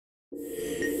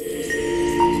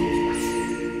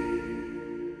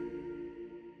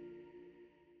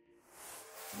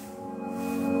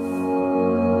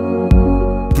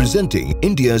Presenting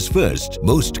India's first,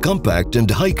 most compact and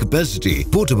high-capacity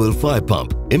portable fire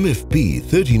pump, MFP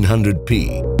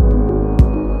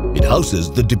 1300P. It houses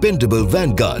the dependable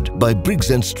Vanguard by Briggs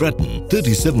 & Stratton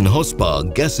 37 horsepower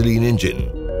gasoline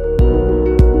engine.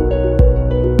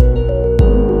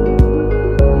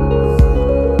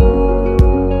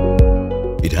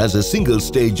 It has a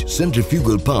single-stage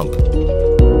centrifugal pump,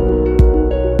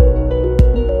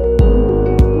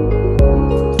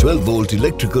 12-volt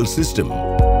electrical system,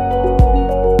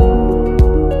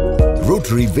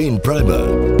 rotary vane primer.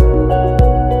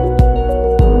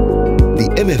 The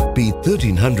MFP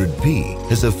 1300P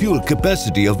has a fuel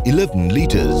capacity of 11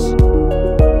 liters.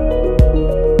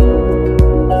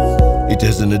 It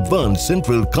has an advanced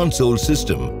central console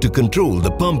system to control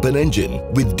the pump and engine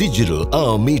with digital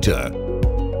hour meter,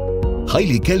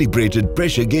 highly calibrated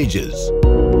pressure gauges,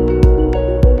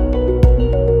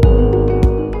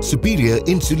 superior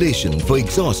insulation for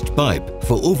exhaust pipe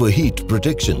for overheat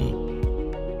protection.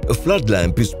 A flood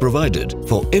lamp is provided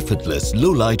for effortless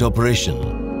low-light operation.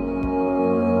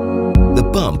 The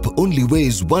pump only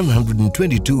weighs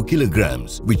 122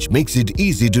 kilograms, which makes it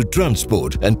easy to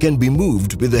transport and can be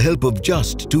moved with the help of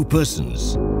just 2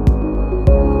 persons.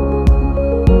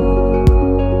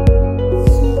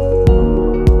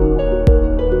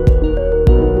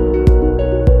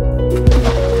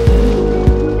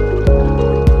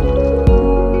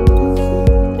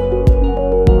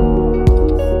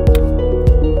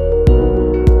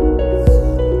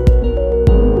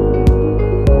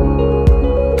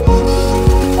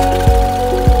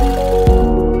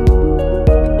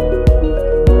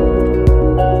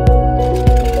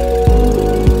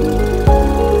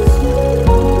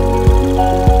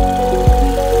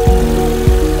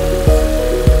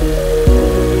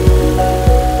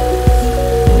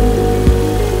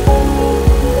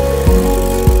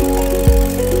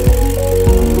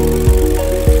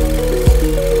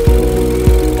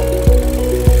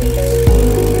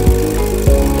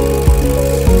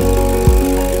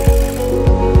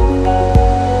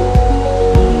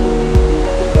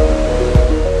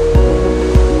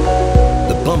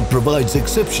 Provides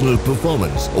exceptional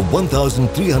performance of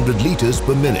 1,300 liters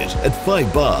per minute at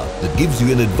 5 bar that gives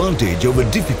you an advantage over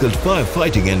difficult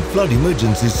firefighting and flood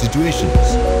emergency situations.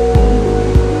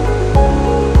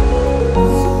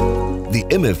 The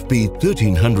MFP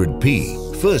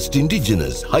 1300P, first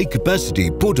indigenous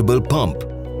high-capacity portable pump,